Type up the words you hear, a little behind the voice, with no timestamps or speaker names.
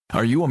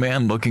Are you a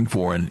man looking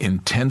for an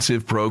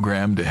intensive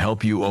program to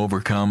help you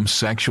overcome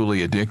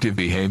sexually addictive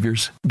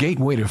behaviors?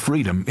 Gateway to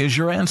Freedom is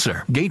your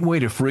answer. Gateway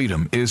to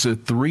Freedom is a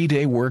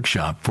 3-day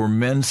workshop for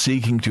men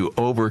seeking to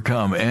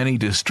overcome any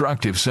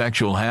destructive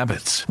sexual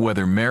habits.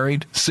 Whether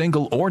married,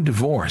 single, or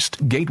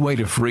divorced, Gateway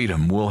to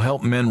Freedom will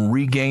help men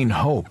regain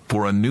hope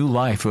for a new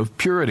life of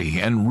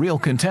purity and real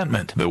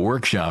contentment. The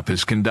workshop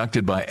is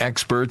conducted by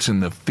experts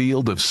in the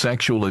field of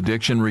sexual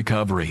addiction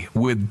recovery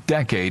with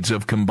decades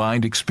of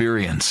combined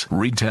experience.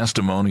 Read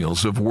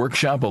testimonials of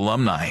workshop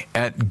alumni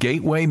at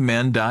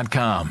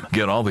gatewaymen.com.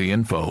 Get all the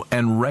info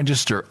and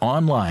register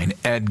online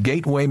at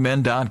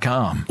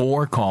gatewaymen.com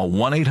or call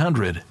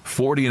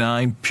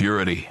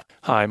 1-800-49-PURITY.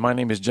 Hi, my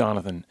name is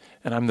Jonathan,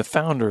 and I'm the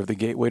founder of the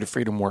Gateway to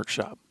Freedom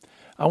Workshop.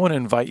 I want to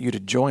invite you to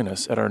join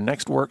us at our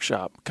next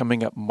workshop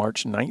coming up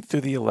March 9th through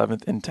the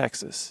 11th in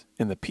Texas,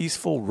 in the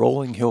peaceful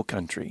Rolling Hill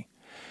Country.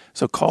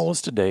 So call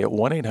us today at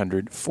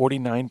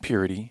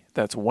 1-800-49-PURITY,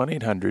 that's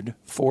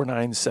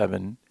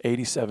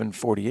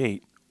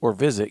 1-800-497-8748, or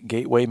visit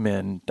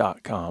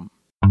gatewaymen.com.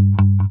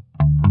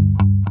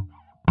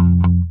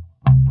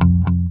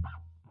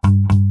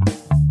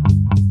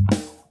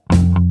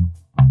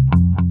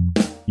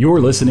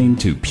 You're listening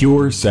to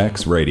Pure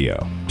Sex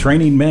Radio,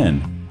 training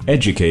men,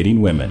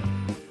 educating women.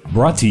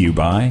 Brought to you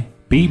by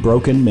Be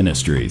Broken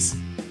Ministries.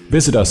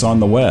 Visit us on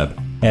the web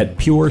at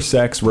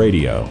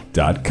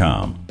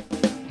puresexradio.com.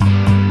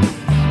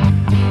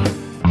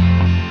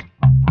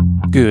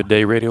 Good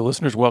day, radio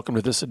listeners. Welcome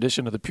to this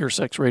edition of the Pure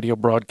Sex Radio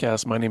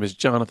broadcast. My name is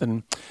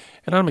Jonathan,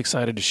 and I'm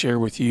excited to share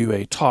with you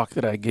a talk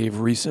that I gave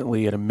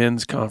recently at a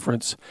men's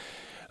conference,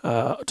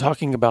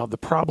 talking about the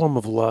problem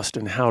of lust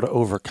and how to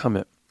overcome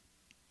it.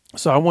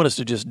 So I want us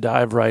to just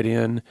dive right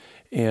in,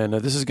 and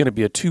this is going to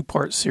be a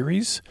 2-part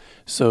series.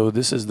 So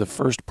this is the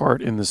first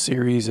part in the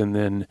series, and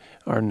then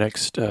our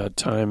next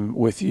time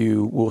with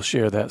you, we'll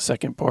share that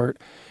second part.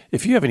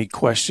 If you have any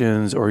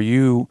questions or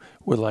you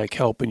would like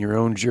help in your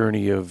own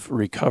journey of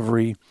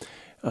recovery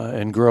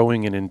and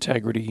growing in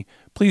integrity,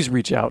 please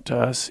reach out to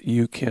us.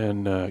 You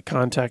can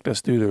contact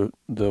us through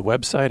the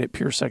website at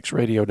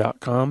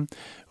puresexradio.com,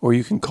 or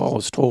you can call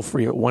us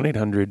toll-free at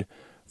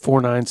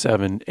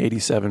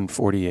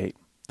 1-800-497-8748.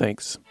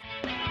 Thanks.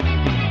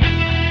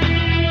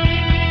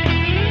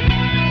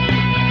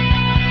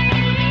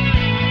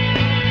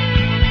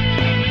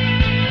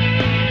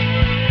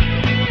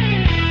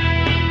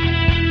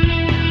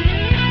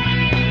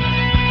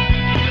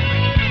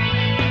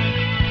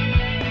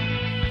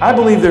 I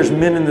believe there's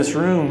men in this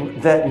room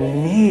that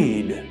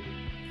need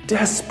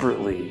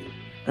desperately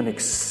an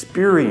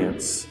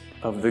experience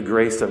of the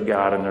grace of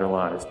God in their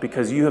lives,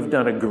 because you have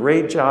done a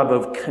great job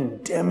of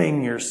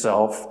condemning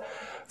yourself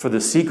for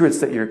the secrets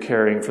that you're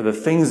carrying, for the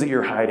things that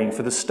you're hiding,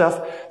 for the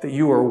stuff that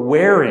you are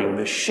wearing,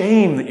 the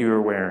shame that you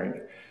are wearing.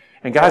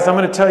 And guys, I'm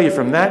going to tell you,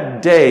 from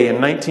that day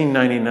in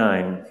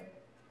 1999,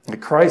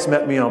 that Christ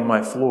met me on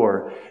my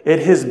floor, it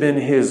has been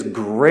His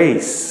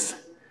grace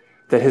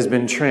that has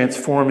been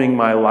transforming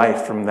my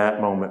life from that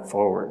moment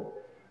forward.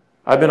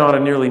 I've been on a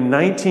nearly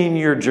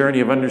 19-year journey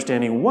of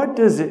understanding, what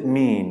does it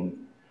mean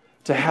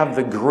to have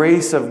the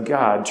grace of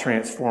God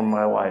transform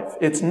my life?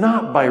 It's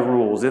not by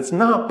rules. It's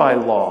not by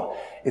law.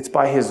 It's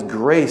by His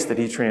grace that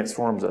He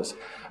transforms us.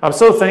 I'm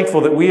so thankful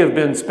that we have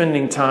been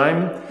spending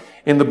time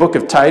in the book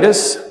of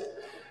Titus.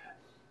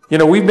 You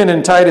know, we've been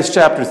in Titus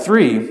chapter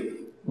 3,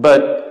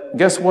 but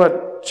guess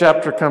what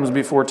chapter comes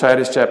before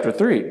Titus chapter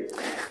 3?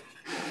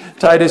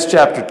 Titus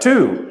chapter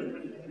 2.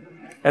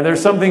 And there's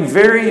something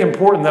very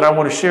important that I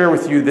want to share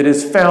with you that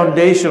is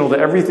foundational to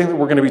everything that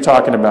we're going to be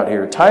talking about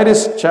here.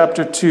 Titus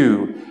chapter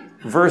 2,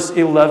 verse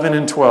 11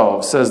 and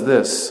 12 says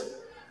this: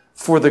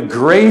 "For the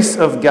grace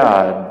of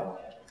God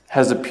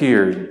has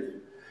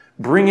appeared,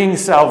 bringing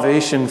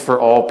salvation for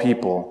all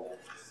people,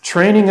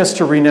 training us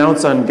to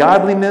renounce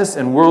ungodliness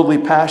and worldly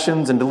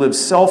passions and to live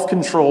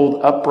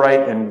self-controlled,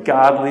 upright, and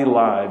godly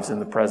lives in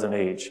the present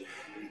age."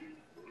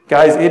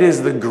 Guys, it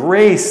is the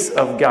grace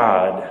of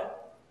God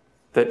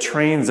that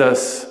trains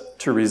us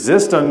to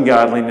resist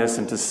ungodliness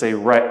and to say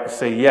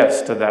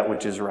yes to that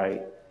which is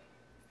right.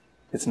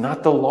 It's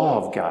not the law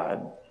of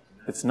God.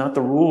 It's not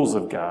the rules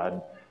of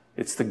God.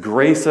 It's the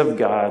grace of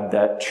God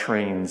that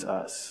trains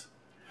us.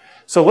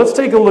 So let's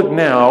take a look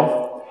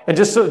now, and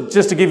just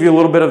to give you a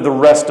little bit of the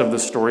rest of the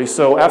story.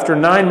 So after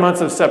 9 months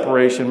of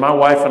separation, my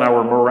wife and I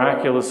were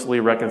miraculously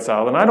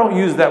reconciled. And I don't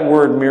use that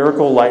word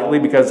miracle lightly,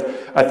 because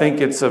I think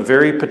it's a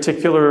very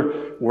particular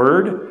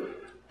word.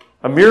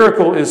 A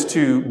miracle is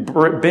to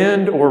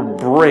bend or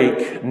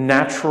break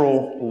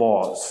natural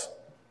laws.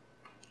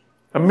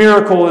 A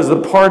miracle is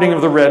the parting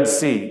of the Red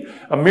Sea.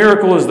 A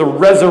miracle is the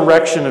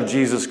resurrection of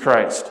Jesus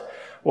Christ.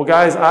 Well,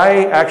 guys,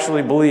 I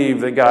actually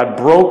believe that God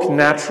broke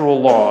natural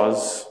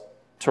laws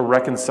to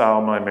reconcile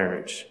my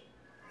marriage.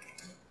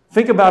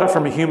 Think about it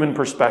from a human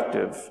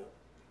perspective,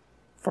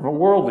 from a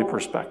worldly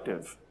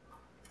perspective.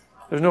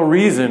 There's no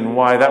reason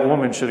why that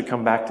woman should have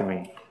come back to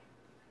me.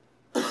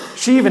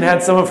 She even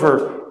had some of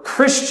her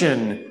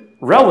Christian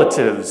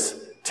relatives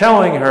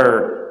telling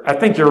her, "I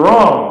think you're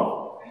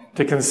wrong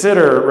to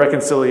consider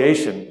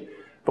reconciliation."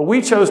 But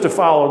we chose to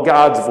follow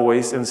God's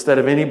voice instead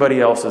of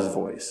anybody else's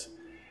voice.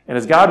 And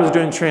as God was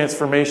doing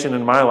transformation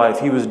in my life,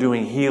 He was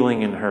doing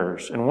healing in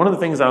hers. And one of the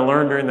things I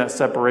learned during that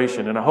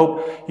separation, and I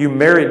hope you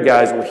married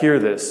guys will hear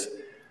this,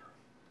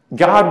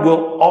 God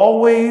will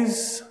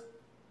always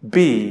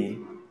be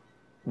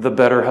the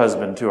better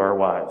husband to our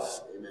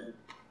wives.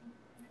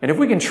 And if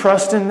we can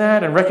trust in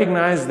that and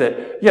recognize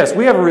that, yes,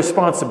 we have a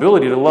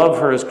responsibility to love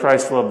her as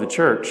Christ loved the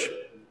church,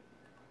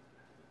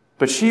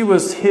 but she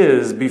was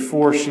His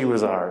before she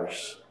was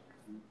ours.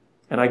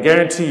 And I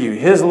guarantee you,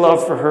 His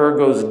love for her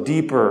goes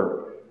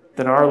deeper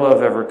than our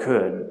love ever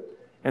could.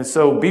 And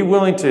so be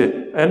willing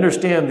to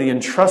understand the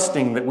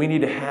entrusting that we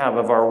need to have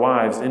of our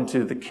wives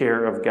into the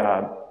care of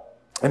God.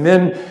 And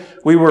then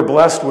we were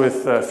blessed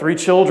with 3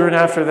 children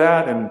after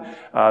that. And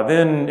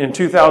then in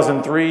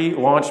 2003,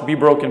 launched Be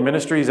Broken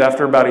Ministries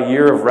after about a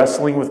year of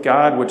wrestling with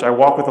God, which I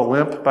walk with a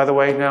limp, by the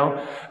way,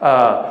 now.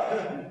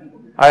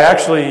 I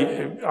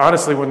actually,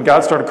 honestly, when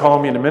God started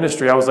calling me into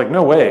ministry, I was like,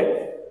 no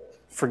way.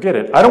 Forget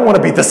it. I don't want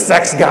to be the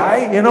sex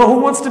guy. You know,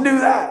 who wants to do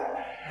that?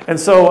 And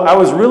so I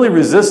was really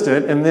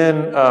resistant. And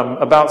then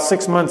about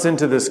 6 months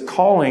into this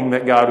calling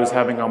that God was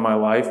having on my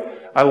life,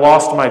 I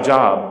lost my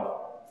job.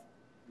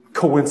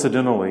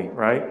 Coincidentally,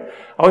 right? I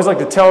always like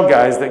to tell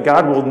guys that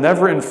God will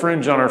never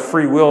infringe on our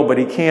free will, but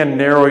He can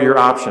narrow your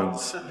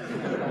options.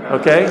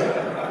 Okay?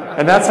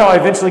 And that's how I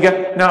eventually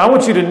got. Now, I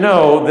want you to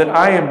know that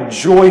I am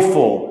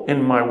joyful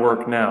in my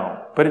work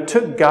now. But it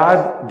took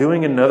God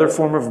doing another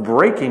form of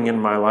breaking in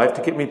my life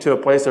to get me to a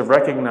place of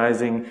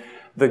recognizing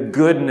the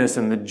goodness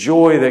and the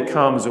joy that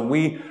comes when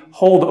we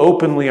hold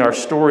openly our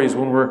stories,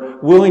 when we're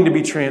willing to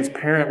be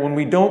transparent, when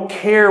we don't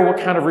care what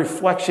kind of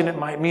reflection it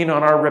might mean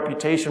on our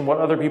reputation, what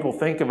other people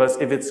think of us,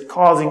 if it's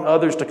causing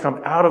others to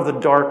come out of the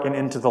dark and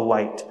into the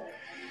light.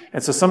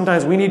 And so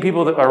sometimes we need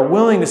people that are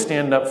willing to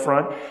stand up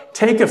front,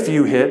 take a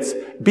few hits,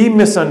 be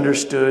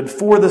misunderstood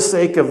for the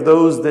sake of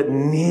those that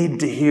need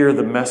to hear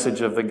the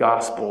message of the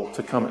gospel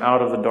to come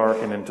out of the dark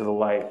and into the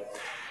light.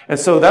 And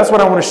so that's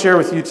what I want to share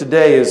with you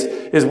today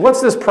is what's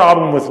this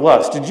problem with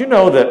lust? Did you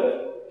know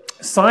that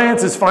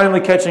science is finally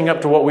catching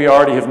up to what we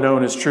already have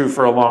known is true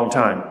for a long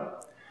time?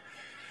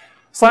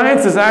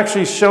 Science is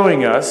actually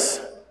showing us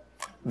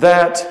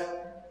that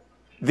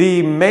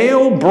the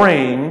male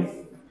brain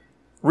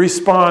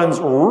responds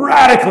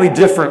radically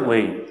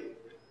differently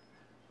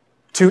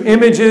to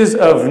images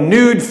of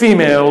nude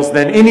females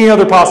than any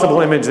other possible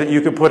image that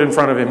you could put in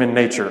front of him in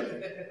nature.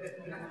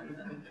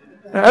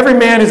 Now, every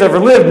man who's ever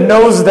lived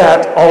knows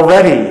that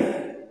already.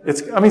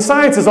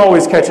 Science is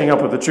always catching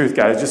up with the truth,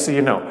 guys, just so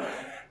you know.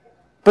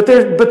 But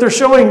they're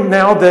showing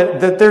now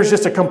that there's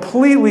just a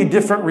completely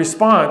different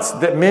response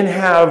that men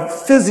have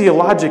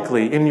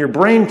physiologically in your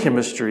brain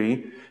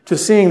chemistry to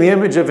seeing the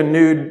image of a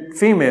nude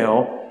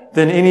female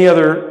than any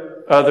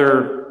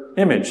other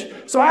image.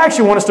 So I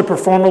actually want us to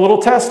perform a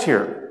little test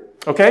here.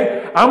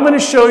 Okay? I'm going to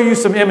show you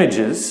some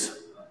images.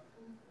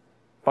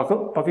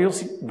 Buckle your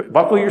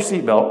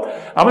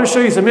seatbelt. I'm going to show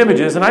you some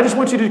images, and I just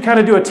want you to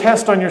kind of do a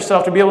test on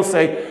yourself to be able to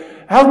say,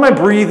 how's my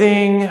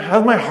breathing?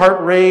 How's my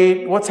heart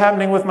rate? What's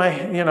happening with my,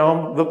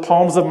 the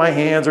palms of my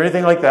hands or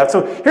anything like that?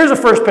 So here's the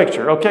first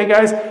picture. Okay,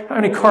 guys? How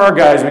many car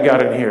guys we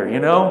got in here,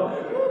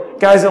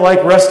 Guys that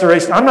like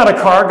restoration. I'm not a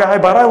car guy,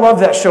 but I love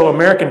that show,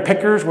 American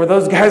Pickers, where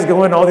those guys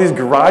go in all these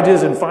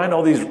garages and find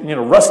all these,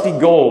 rusty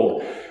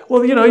gold.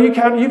 Well, you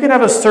can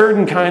have a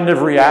certain kind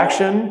of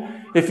reaction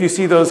if you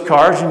see those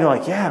cars and you're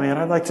like, yeah, man,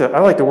 I'd like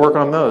to work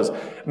on those.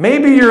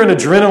 Maybe you're an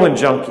adrenaline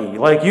junkie.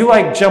 Like you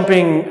like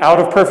jumping out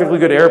of perfectly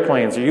good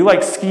airplanes, or you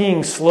like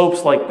skiing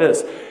slopes like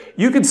this.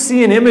 You could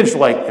see an image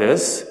like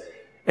this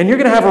and you're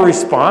going to have a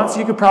response.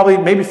 You could probably,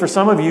 maybe for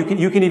some of you,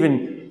 you can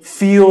even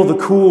feel the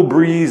cool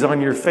breeze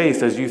on your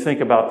face as you think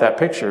about that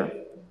picture.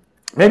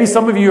 Maybe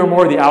some of you are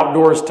more the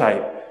outdoors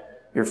type.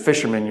 You're a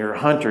fisherman, you're a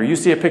hunter. You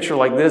see a picture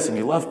like this and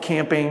you love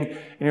camping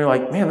and you're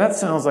like, man, that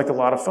sounds like a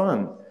lot of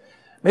fun.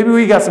 Maybe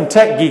we got some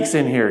tech geeks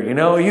in here,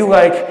 you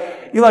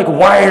like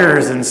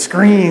wires and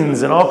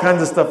screens and all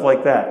kinds of stuff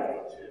like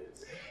that.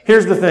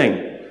 Here's the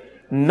thing.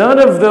 None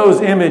of those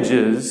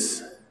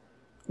images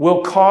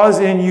will cause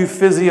in you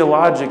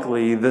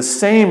physiologically the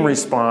same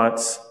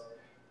response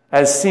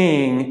as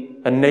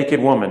seeing a naked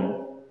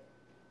woman.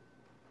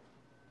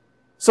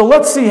 So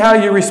let's see how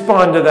you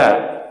respond to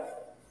that.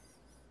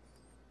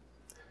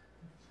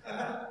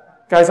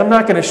 Guys, I'm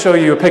not going to show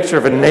you a picture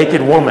of a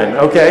naked woman,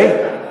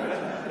 okay?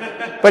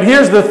 But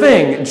here's the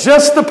thing,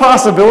 just the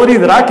possibility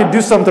that I could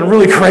do something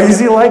really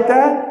crazy like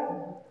that,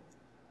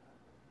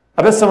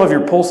 I bet some of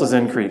your pulse has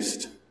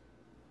increased.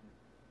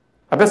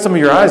 I bet some of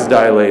your eyes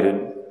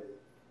dilated.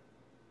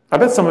 I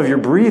bet some of your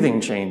breathing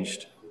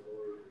changed.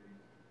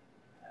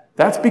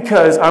 That's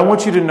because I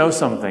want you to know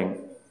something.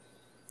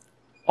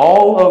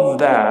 All of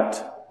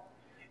that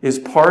is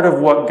part of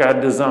what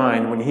God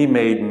designed when He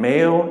made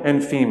male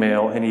and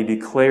female and He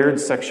declared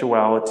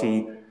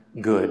sexuality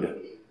good.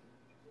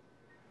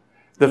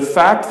 The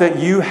fact that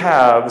you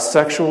have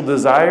sexual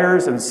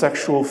desires and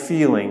sexual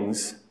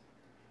feelings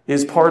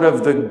is part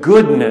of the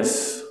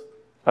goodness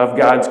of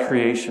God's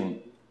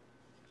creation.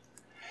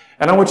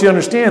 And I want you to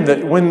understand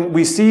that when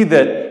we see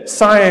that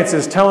science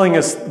is telling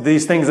us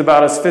these things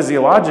about us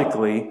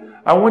physiologically,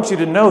 I want you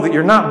to know that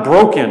you're not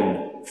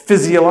broken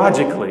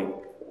physiologically.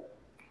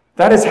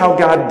 That is how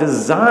God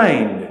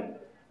designed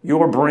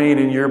your brain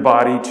and your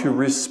body to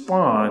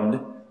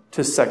respond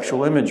to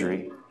sexual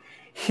imagery.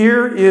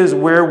 Here is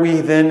where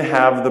we then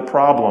have the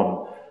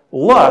problem.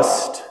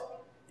 Lust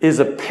is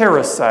a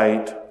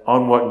parasite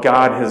on what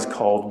God has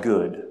called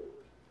good.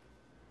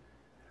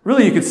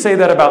 Really, you could say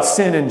that about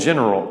sin in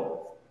general.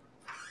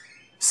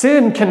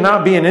 Sin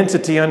cannot be an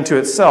entity unto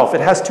itself.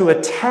 It has to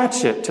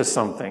attach it to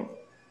something.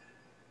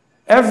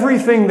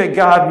 Everything that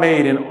God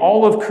made in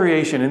all of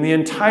creation, in the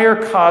entire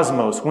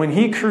cosmos, when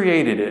He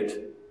created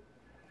it,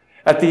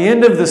 at the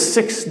end of the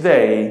sixth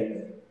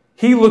day,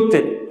 He looked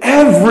at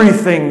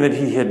everything that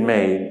He had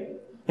made,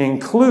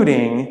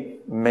 including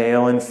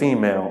male and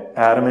female,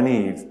 Adam and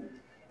Eve,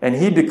 and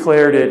He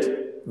declared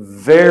it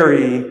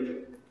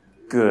very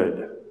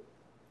good.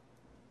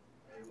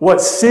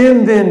 What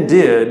sin then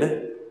did,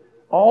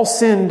 all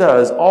sin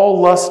does, all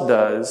lust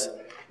does,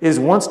 is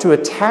wants to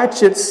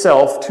attach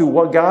itself to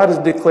what God has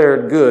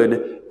declared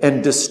good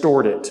and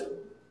distort it.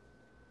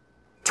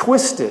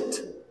 Twist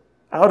it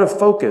out of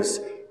focus.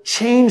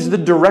 Change the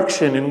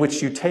direction in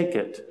which you take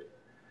it.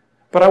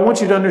 But I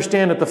want you to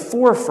understand at the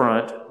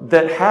forefront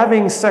that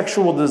having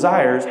sexual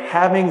desires,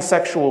 having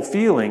sexual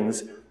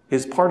feelings,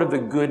 is part of the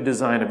good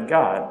design of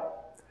God.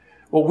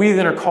 What we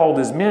then are called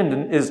as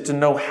men is to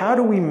know, how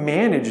do we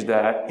manage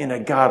that in a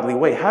godly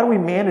way? How do we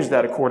manage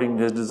that according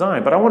to His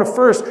design? But I want to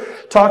first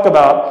talk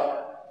about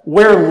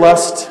where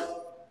lust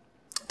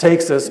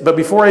takes us. But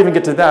before I even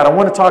get to that, I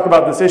want to talk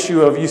about this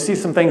issue of, you see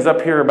some things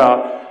up here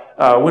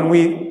about when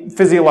we,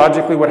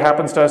 physiologically, what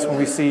happens to us when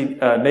we see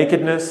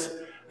nakedness.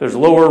 There's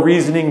lower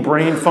reasoning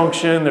brain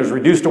function. There's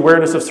reduced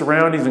awareness of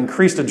surroundings,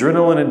 increased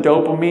adrenaline and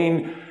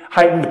dopamine,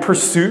 heightened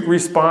pursuit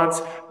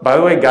response. By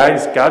the way,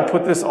 guys, God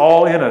put this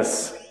all in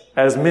us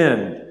as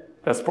men.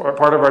 That's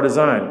part of our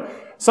design.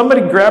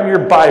 Somebody grab your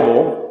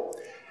Bible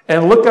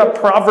and look up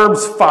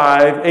Proverbs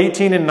 5,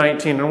 18 and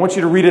 19. And I want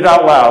you to read it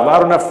out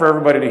loud enough for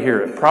everybody to hear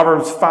it.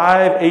 Proverbs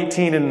 5,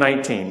 18 and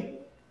 19.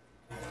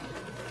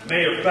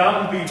 May your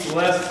fountain be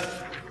blessed.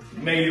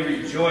 May you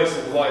rejoice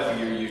in the life of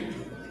your youth.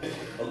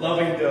 A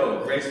loving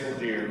doe, graceful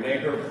deer, may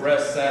her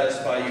breast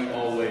satisfy you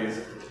always.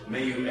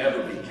 May you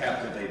ever be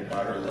captivated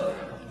by her love.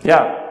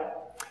 Yeah.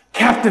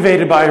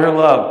 Captivated by her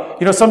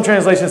love. You know, some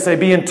translations say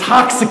be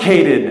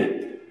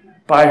intoxicated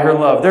by her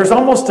love. It's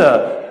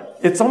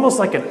almost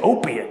like an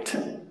opiate.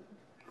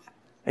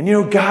 And you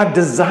know, God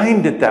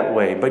designed it that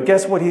way. But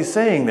guess what He's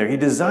saying there? He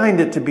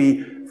designed it to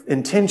be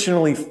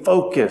intentionally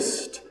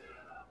focused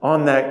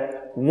on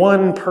that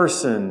one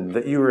person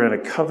that you were in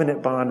a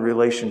covenant bond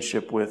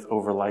relationship with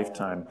over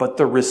lifetime. But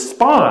the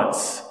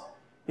response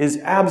is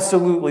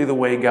absolutely the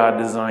way God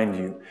designed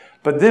you.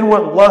 But then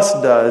what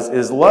lust does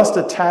is lust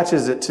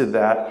attaches it to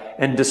that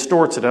and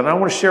distorts it. And I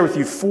want to share with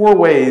you 4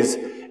 ways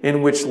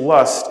in which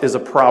lust is a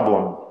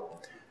problem.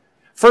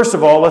 First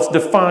of all, let's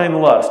define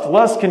lust.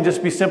 Lust can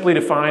just be simply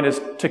defined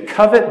as to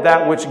covet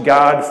that which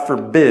God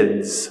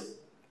forbids.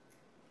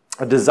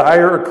 A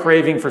desire or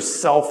craving for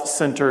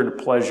self-centered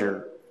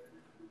pleasure.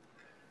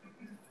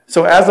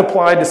 So as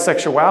applied to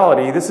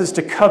sexuality, this is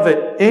to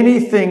covet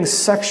anything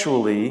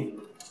sexually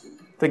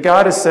that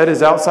God has said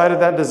is outside of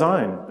that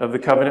design of the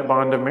covenant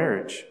bond of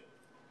marriage.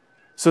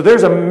 So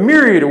there's a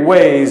myriad of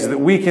ways that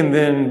we can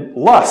then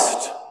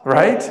lust,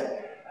 right?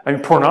 I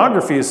mean,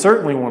 pornography is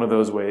certainly one of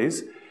those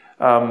ways.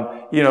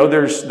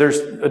 There's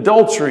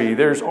adultery.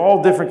 There's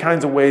all different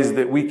kinds of ways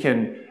that we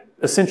can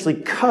essentially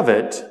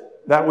covet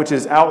that which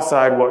is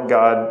outside what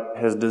God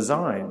has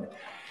designed.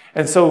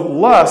 And so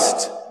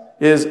lust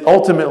is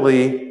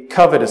ultimately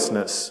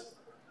covetousness.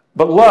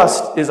 But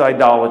lust is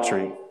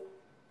idolatry.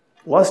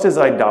 Lust is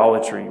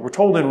idolatry. We're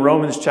told in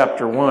Romans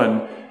chapter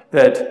 1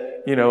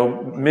 that,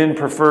 men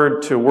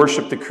preferred to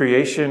worship the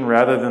creation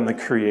rather than the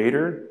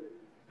Creator,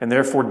 and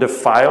therefore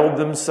defiled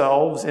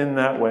themselves in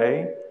that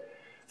way.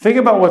 Think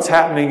about what's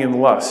happening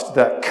in lust,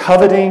 that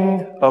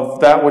coveting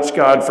of that which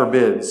God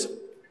forbids.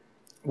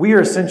 We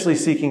are essentially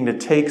seeking to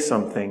take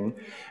something,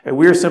 and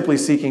we are simply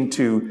seeking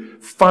to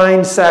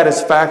find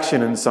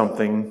satisfaction in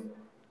something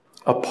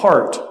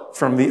apart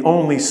from the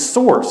only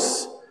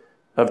source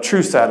of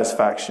true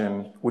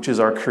satisfaction, which is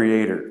our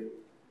Creator.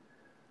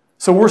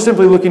 So we're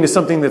simply looking to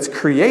something that's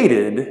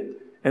created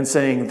and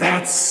saying,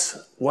 that's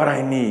what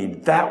I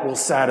need. That will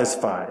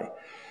satisfy.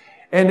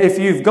 And if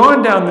you've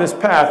gone down this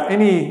path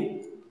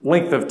any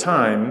length of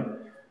time,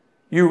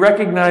 you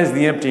recognize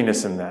the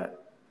emptiness in that.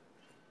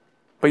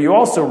 But you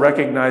also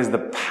recognize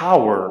the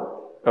power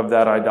of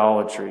that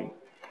idolatry.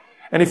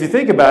 And if you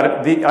think about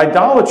it, the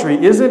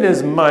idolatry isn't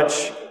as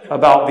much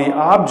about the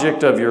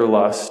object of your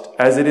lust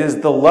as it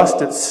is the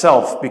lust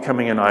itself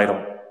becoming an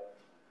idol.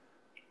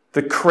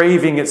 The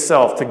craving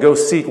itself to go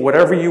seek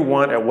whatever you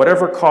want at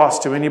whatever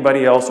cost to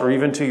anybody else or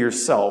even to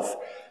yourself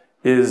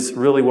is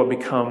really what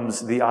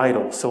becomes the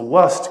idol. So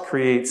lust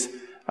creates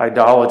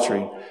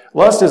idolatry.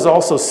 Lust is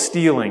also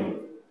stealing.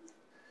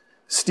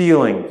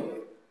 Stealing.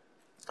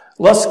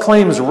 Lust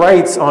claims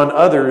rights on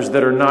others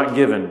that are not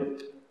given.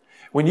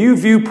 When you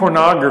view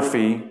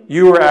pornography,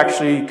 you are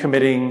actually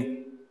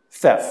committing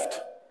theft.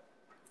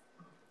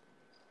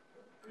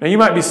 Now you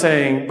might be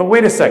saying, but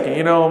wait a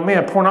second,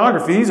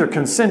 pornography, these are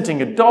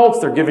consenting adults,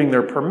 they're giving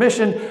their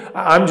permission.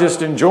 I'm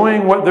just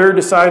enjoying what they're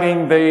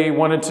deciding they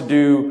wanted to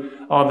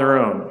do on their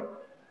own.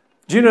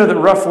 Do you know that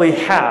roughly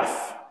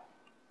half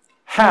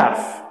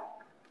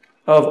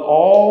of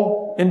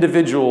all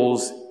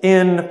individuals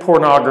in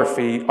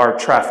pornography are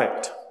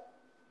trafficked?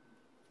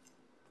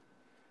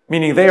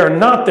 Meaning they are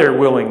not there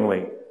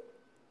willingly.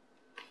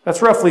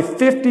 That's roughly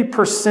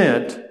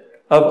 50%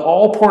 of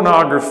all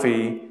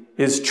pornography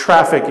is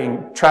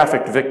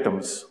trafficked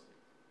victims.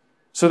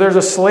 So there's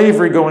a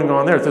slavery going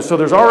on there. So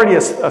there's already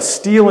a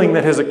stealing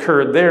that has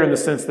occurred there in the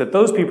sense that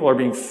those people are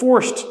being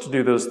forced to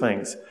do those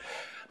things.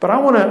 But I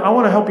want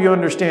to help you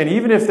understand,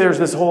 even if there's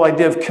this whole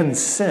idea of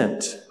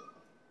consent,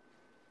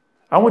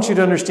 I want you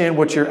to understand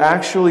what you're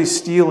actually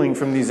stealing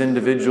from these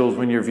individuals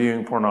when you're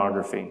viewing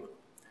pornography.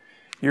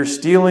 You're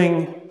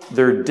stealing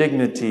their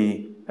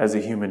dignity as a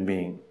human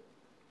being.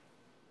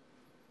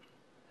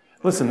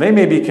 Listen, they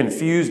may be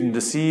confused and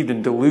deceived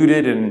and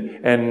deluded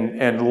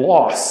and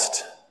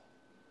lost.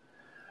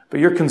 But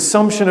your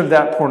consumption of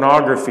that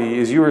pornography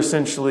is you are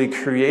essentially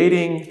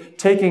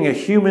taking a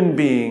human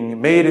being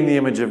made in the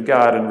image of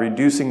God and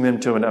reducing them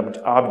to an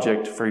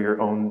object for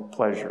your own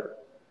pleasure.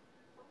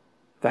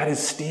 That is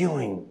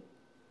stealing.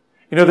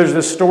 There's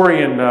this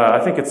story in,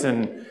 I think it's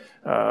in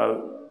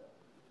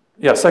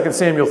 2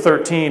 Samuel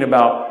 13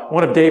 about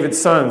one of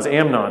David's sons,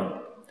 Amnon.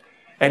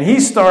 And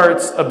he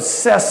starts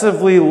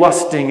obsessively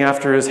lusting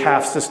after his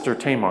half-sister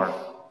Tamar.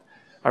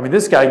 I mean,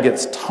 this guy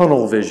gets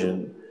tunnel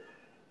vision.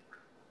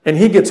 And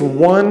he gets a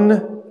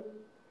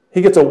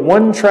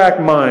one-track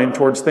mind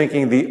towards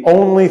thinking the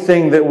only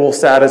thing that will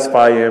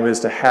satisfy him is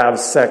to have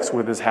sex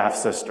with his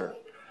half-sister.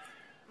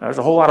 Now, there's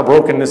a whole lot of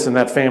brokenness in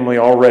that family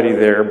already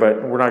there,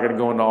 but we're not going to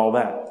go into all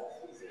that.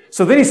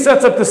 So then he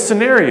sets up this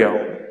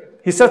scenario.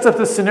 He sets up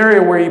this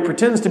scenario where he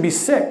pretends to be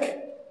sick.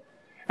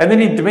 And then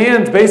he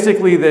demands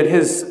basically that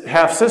his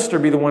half-sister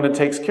be the one that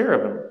takes care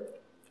of him.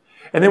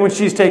 And then when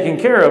she's taking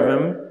care of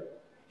him,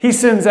 he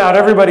sends out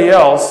everybody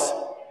else,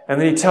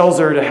 and then he tells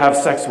her to have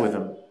sex with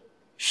him.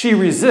 She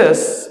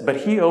resists,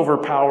 but he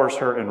overpowers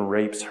her and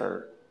rapes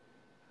her.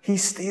 He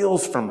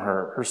steals from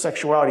her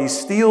sexuality. He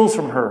steals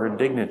from her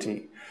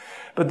dignity.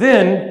 But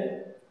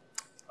then,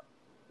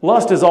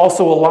 lust is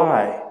also a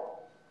lie.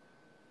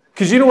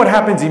 Because you know what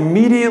happens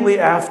immediately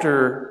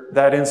after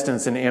that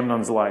instance in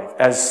Amnon's life?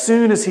 As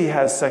soon as he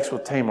has sex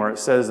with Tamar, it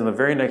says in the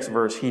very next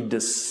verse, he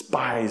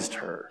despised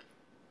her.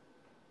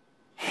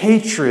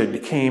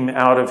 Hatred came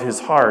out of his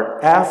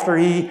heart after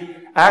he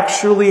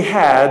actually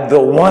had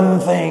the one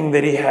thing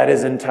that he had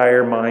his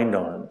entire mind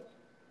on.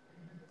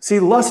 See,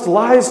 lust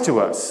lies to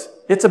us.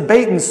 It's a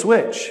bait and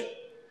switch.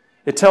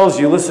 It tells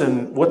you,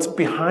 listen, what's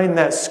behind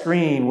that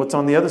screen, what's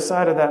on the other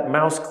side of that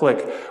mouse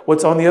click,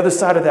 what's on the other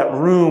side of that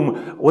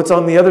room, what's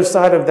on the other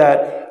side of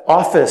that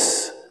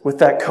office with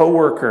that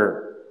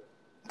coworker.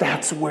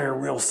 That's where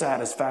real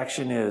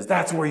satisfaction is.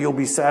 That's where you'll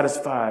be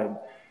satisfied.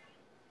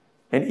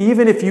 And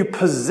even if you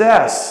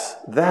possess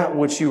that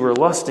which you were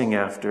lusting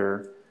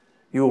after,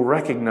 you will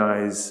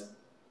recognize,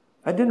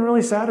 that didn't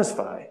really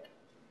satisfy.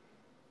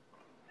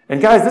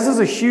 And guys, this is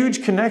a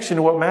huge connection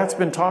to what Matt's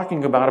been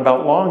talking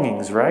about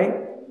longings,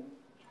 right?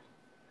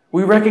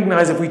 We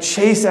recognize if we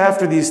chase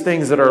after these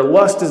things that our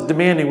lust is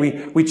demanding,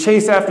 we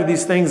chase after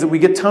these things that we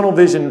get tunnel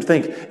vision and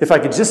think, if I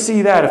could just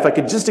see that, if I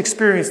could just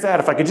experience that,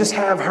 if I could just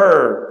have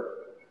her,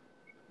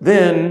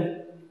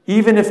 then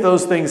even if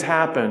those things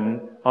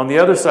happen, on the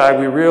other side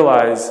we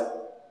realize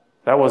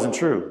that wasn't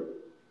true.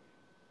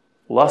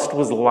 Lust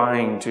was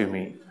lying to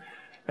me.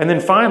 And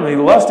then finally,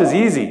 lust is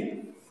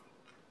easy.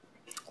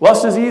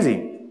 Lust is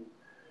easy.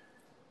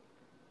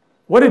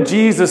 What did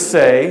Jesus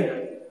say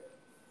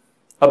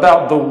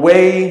about the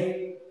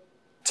way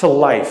to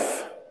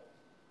life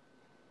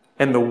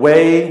and the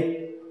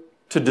way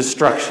to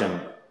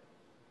destruction?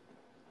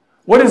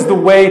 What is the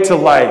way to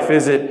life?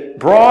 Is it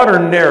broad or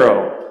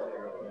narrow?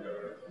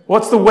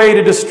 What's the way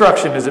to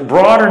destruction? Is it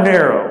broad or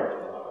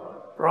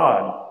narrow?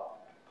 Broad.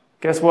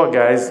 Guess what,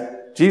 guys?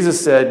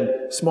 Jesus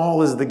said,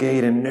 small is the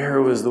gate and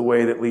narrow is the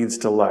way that leads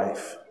to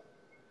life.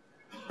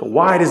 But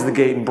wide is the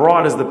gate and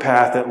broad is the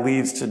path that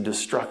leads to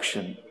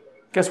destruction.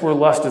 Guess where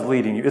lust is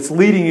leading you? It's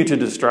leading you to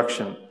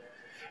destruction.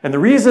 And the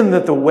reason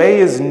that the way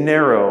is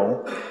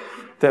narrow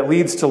that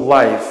leads to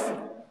life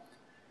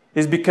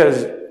is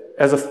because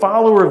as a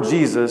follower of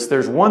Jesus,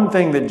 there's one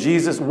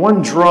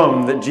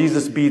drum that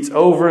Jesus beats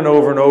over and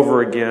over and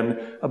over again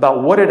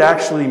about what it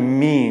actually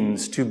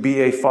means to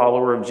be a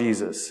follower of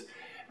Jesus.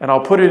 And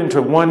I'll put it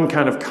into one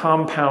kind of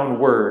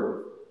compound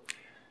word: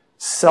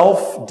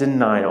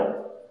 self-denial.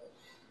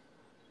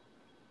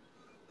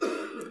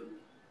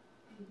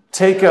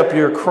 Take up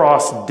your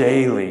cross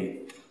daily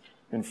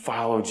and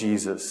follow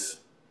Jesus.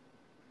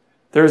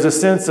 There's a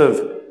sense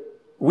of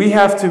we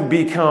have to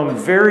become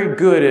very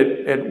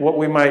good at what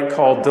we might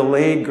call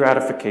delayed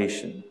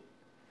gratification.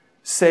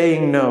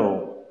 Saying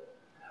no.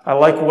 I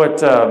like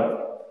what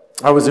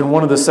I was in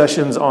one of the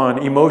sessions on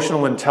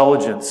emotional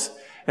intelligence,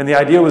 and the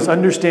idea was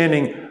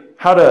understanding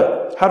how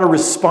to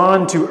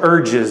respond to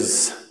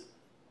urges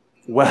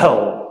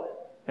well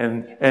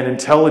and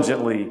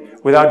intelligently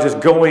without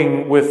just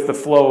going with the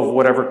flow of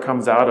whatever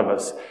comes out of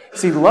us.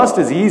 See, lust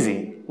is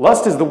easy.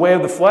 Lust is the way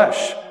of the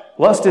flesh.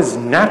 Lust is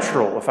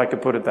natural, if I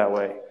could put it that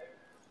way.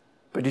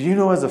 But did you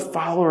know, as a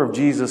follower of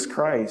Jesus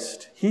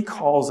Christ, He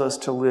calls us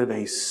to live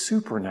a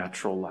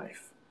supernatural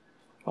life,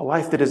 a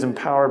life that is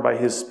empowered by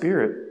His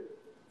Spirit.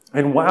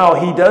 And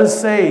while He does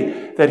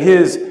say that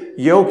His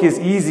yoke is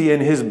easy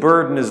and His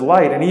burden is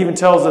light, and He even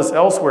tells us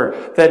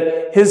elsewhere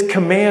that His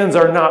commands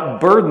are not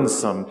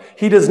burdensome,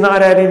 He does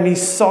not add any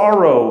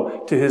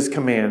sorrow to His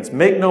commands.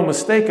 Make no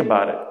mistake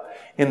about it.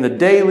 In the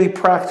daily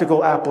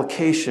practical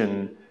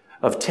application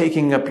of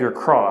taking up your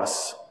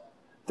cross,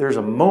 there's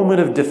a moment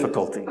of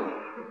difficulty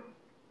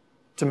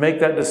to make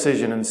that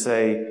decision and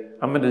say,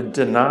 I'm going to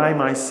deny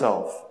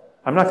myself.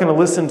 I'm not going to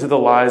listen to the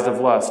lies of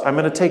lust. I'm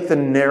going to take the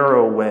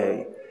narrow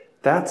way.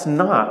 That's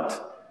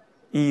not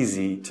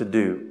easy to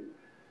do.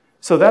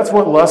 So that's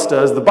what lust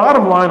does. The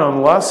bottom line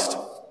on lust,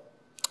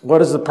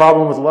 what is the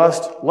problem with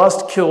lust?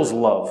 Lust kills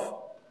love.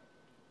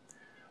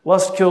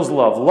 Lust kills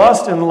love.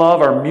 Lust and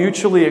love are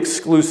mutually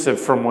exclusive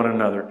from one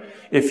another.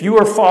 If you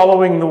are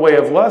following the way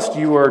of lust,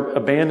 you are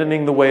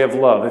abandoning the way of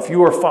love. If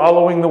you are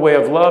following the way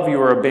of love, you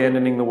are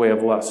abandoning the way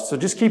of lust. So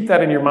just keep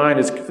that in your mind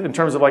as in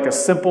terms of like a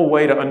simple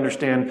way to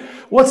understand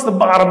what's the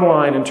bottom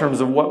line in terms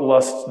of what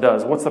lust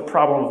does. What's the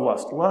problem with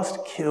lust?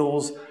 Lust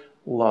kills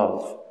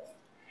love.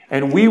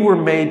 And we were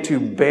made to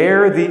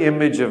bear the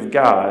image of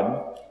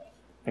God,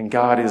 and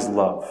God is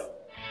love.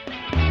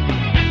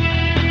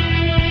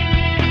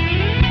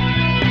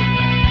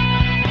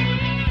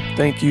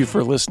 Thank you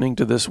for listening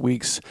to this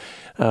week's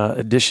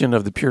edition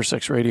of the Pure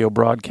Sex Radio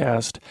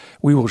broadcast.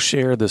 We will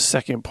share the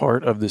second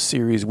part of the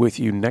series with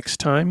you next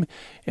time.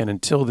 And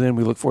until then,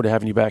 we look forward to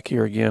having you back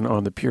here again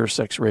on the Pure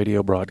Sex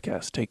Radio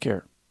broadcast. Take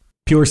care.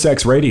 Pure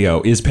Sex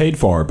Radio is paid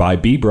for by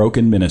Be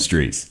Broken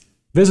Ministries.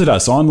 Visit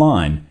us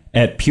online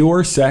at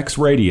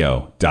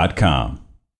puresexradio.com.